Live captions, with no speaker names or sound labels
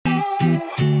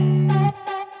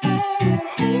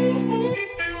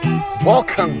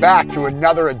Welcome back to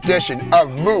another edition of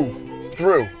Move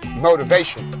Through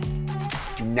Motivation.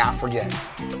 Do not forget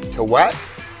to what?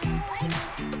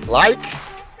 Like,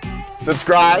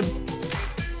 subscribe,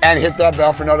 and hit that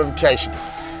bell for notifications.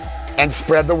 And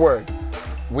spread the word.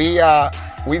 We've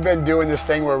been doing this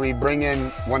thing where we bring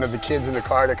in one of the kids in the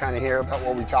car to kind of hear about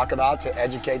what we talk about, to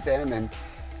educate them and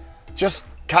just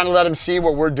kind of let them see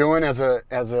what we're doing as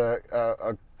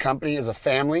a company, as a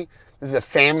family. This is a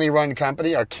family-run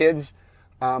company. Our kids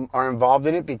are involved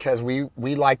in it because we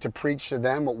like to preach to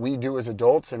them what we do as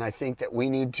adults, and I think that we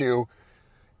need to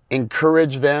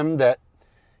encourage them that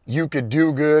you could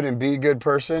do good and be a good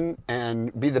person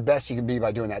and be the best you can be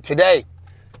by doing that. Today,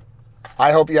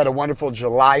 I hope you had a wonderful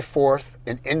July 4th,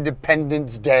 an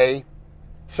Independence Day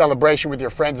celebration with your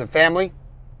friends and family.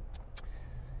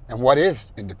 And what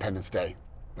is Independence Day?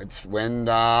 It's when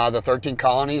the 13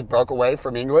 colonies broke away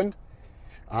from England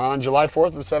on July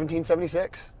 4th of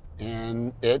 1776.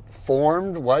 And it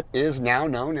formed what is now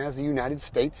known as the United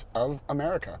States of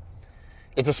America.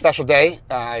 It's a special day.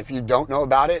 If you don't know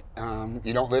about it,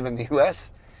 you don't live in the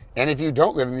U.S. And if you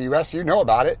don't live in the U.S., you know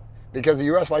about it because the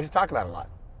U.S. likes to talk about it a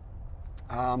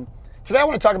lot. Today I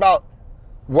want to talk about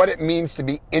what it means to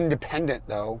be independent,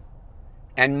 though,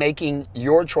 and making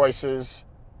your choices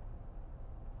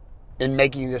in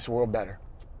making this world better.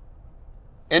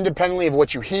 Independently of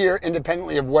what you hear,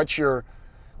 independently of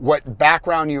what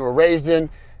background you were raised in,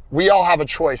 we all have a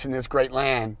choice in this great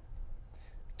land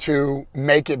to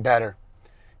make it better.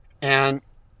 And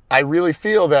I really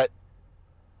feel that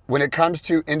when it comes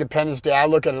to Independence Day, I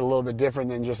look at it a little bit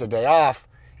different than just a day off.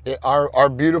 Our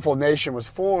beautiful nation was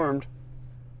formed,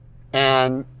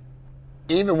 and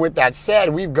even with that said,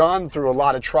 we've gone through a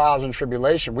lot of trials and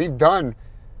tribulation.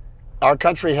 Our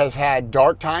country has had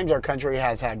dark times, our country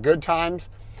has had good times,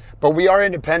 but we are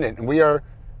independent, and we are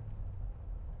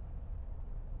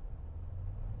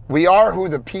who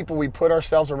the people we put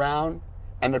ourselves around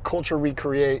and the culture we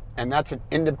create, and that's an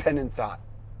independent thought.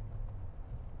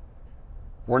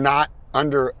 We're not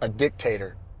under a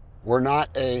dictator. We're not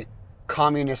a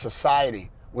communist society.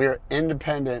 We're an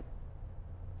independent,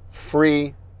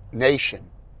 free nation.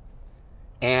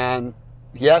 And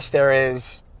yes, there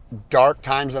is dark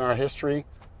times in our history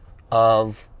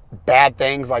of bad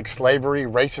things like slavery,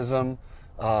 racism,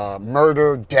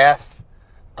 murder, death,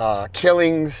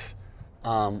 killings,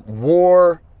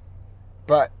 war.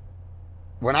 But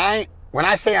when I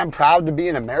say I'm proud to be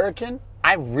an American,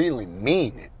 I really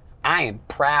mean it. I am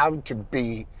proud to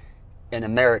be an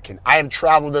American. I have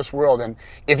traveled this world, and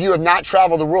if you have not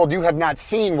traveled the world, you have not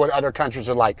seen what other countries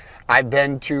are like. I've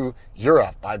been to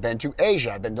Europe, I've been to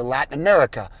Asia, I've been to Latin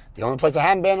America. The only place I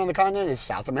haven't been on the continent is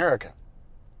South America.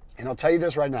 And I'll tell you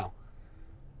this right now.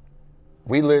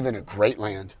 We live in a great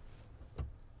land,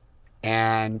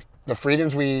 and the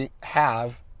freedoms we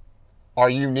have are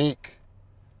unique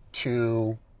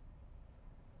to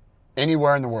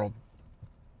anywhere in the world.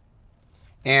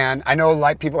 And I know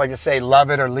people like to say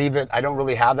love it or leave it. I don't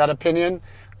really have that opinion.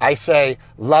 I say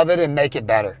love it and make it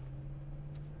better.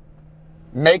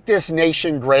 Make this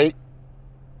nation great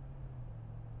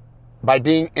by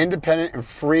being independent and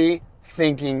free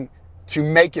thinking to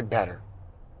make it better.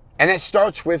 And that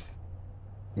starts with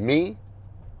me,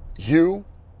 you,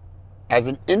 as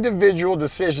an individual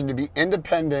decision to be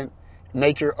independent,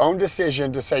 make your own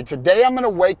decision to say, today I'm going to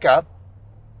wake up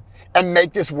and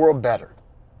make this world better.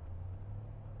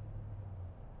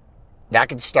 That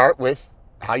could start with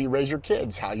how you raise your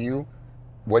kids,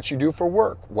 what you do for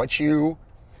work,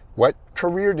 what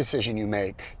career decision you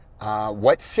make,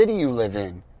 what city you live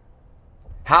in.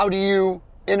 How do you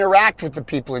interact with the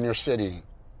people in your city?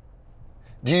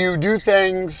 Do you do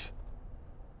things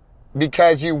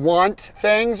because you want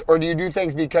things, or do you do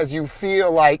things because you feel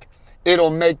like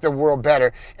it'll make the world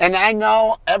better? And I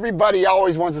know everybody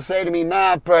always wants to say to me,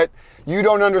 Matt, but you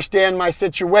don't understand my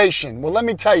situation. Well, let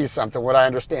me tell you something, what I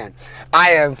understand.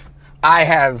 I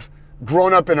have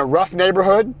grown up in a rough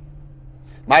neighborhood.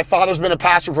 My father's been a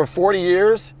pastor for 40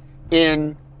 years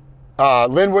in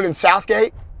Linwood and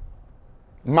Southgate.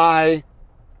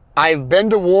 I've been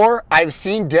to war. I've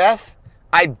seen death.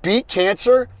 I beat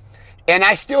cancer. And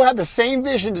I still have the same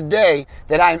vision today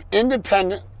that I'm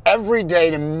independent every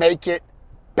day to make it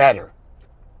better.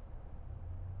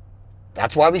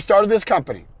 That's why we started this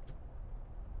company.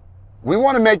 We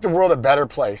want to make the world a better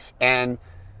place. And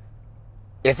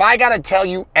if I got to tell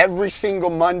you every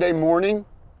single Monday morning,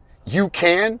 you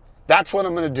can, that's what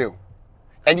I'm going to do.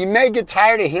 And you may get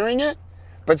tired of hearing it,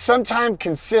 but sometimes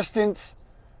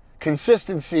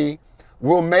consistency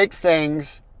will make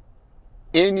things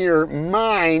in your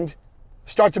mind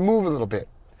start to move a little bit.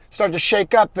 Start to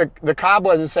shake up the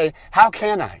cobwebs and say, how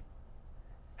can I?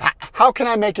 How can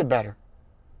I make it better?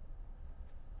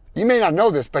 You may not know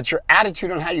this, but your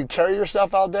attitude on how you carry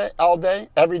yourself all day,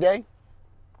 every day,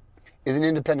 is an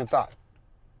independent thought.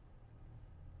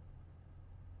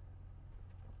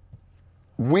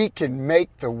 We can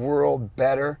make the world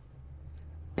better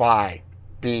by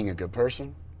being a good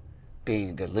person,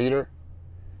 being a good leader,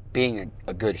 being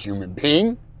a good human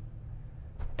being,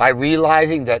 by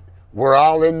realizing that we're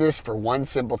all in this for one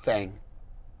simple thing,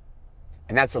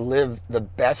 and that's to live the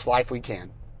best life we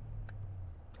can.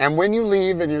 And when you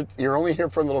leave, and you're only here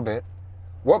for a little bit,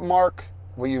 what mark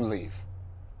will you leave?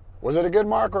 Was it a good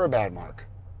mark or a bad mark?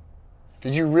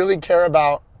 Did you really care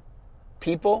about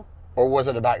people, or was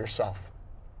it about yourself?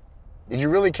 Did you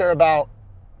really care about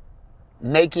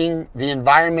making the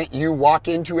environment you walk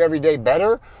into every day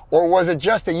better, or was it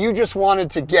just that you just wanted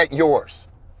to get yours?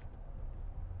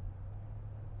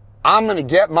 I'm going to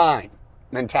get mine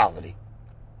mentality.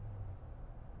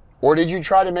 Or did you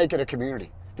try to make it a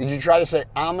community? Did you try to say,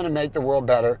 I'm going to make the world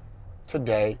better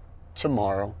today,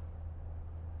 tomorrow,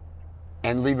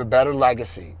 and leave a better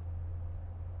legacy?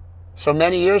 So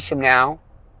many years from now,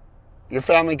 your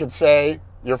family could say,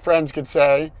 your friends could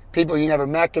say, people you never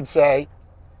met could say,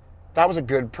 that was a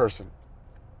good person.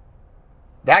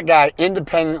 That guy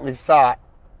independently thought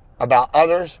about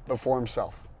others before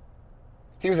himself.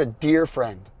 He was a dear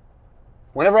friend.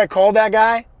 Whenever I called that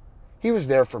guy, he was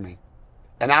there for me.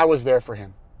 And I was there for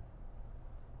him.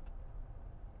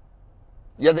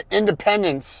 You have the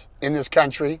independence in this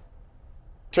country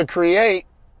to create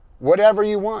whatever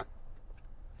you want.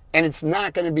 And it's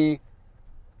not going to be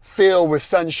filled with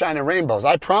sunshine and rainbows.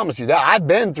 I promise you that. I've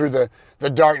been through the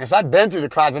darkness. I've been through the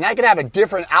clouds, and I could have a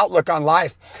different outlook on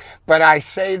life. But I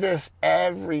say this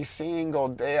every single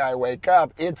day I wake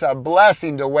up. It's a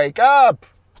blessing to wake up.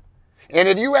 And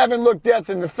if you haven't looked death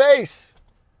in the face,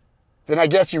 then I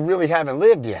guess you really haven't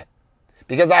lived yet.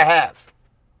 Because I have.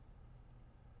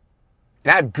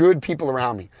 And I have good people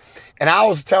around me. And I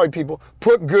always tell people,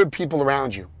 put good people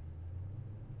around you.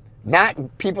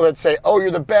 Not people that say, oh,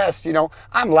 you're the best. You know,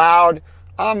 I'm loud,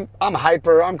 I'm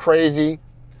hyper, I'm crazy.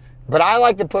 But I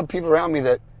like to put people around me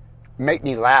that make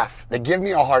me laugh, that give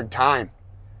me a hard time.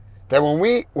 That when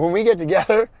we get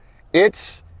together,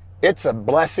 it's a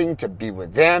blessing to be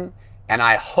with them. And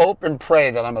I hope and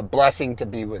pray that I'm a blessing to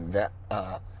be with them,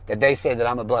 that they say that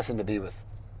I'm a blessing to be with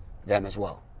them as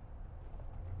well.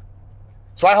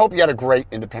 So I hope you had a great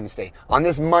Independence Day. On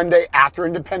this Monday after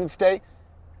Independence Day,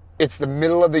 it's the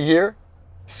middle of the year.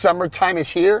 Summertime is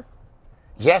here.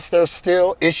 Yes, there's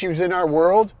still issues in our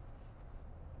world.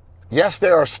 Yes,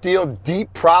 there are still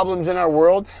deep problems in our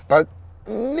world. But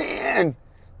man,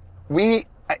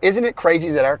 isn't it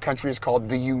crazy that our country is called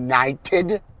the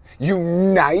United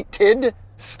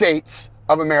States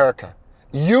of America?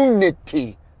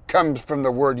 Unity comes from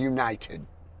the word united.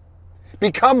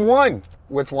 Become one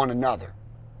with one another.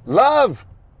 Love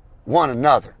one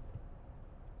another.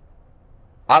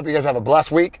 I hope you guys have a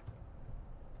blessed week.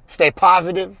 Stay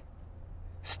positive.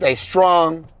 Stay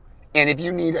strong. And if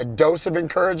you need a dose of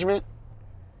encouragement,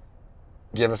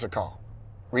 give us a call.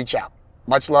 Reach out.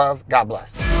 Much love. God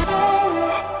bless.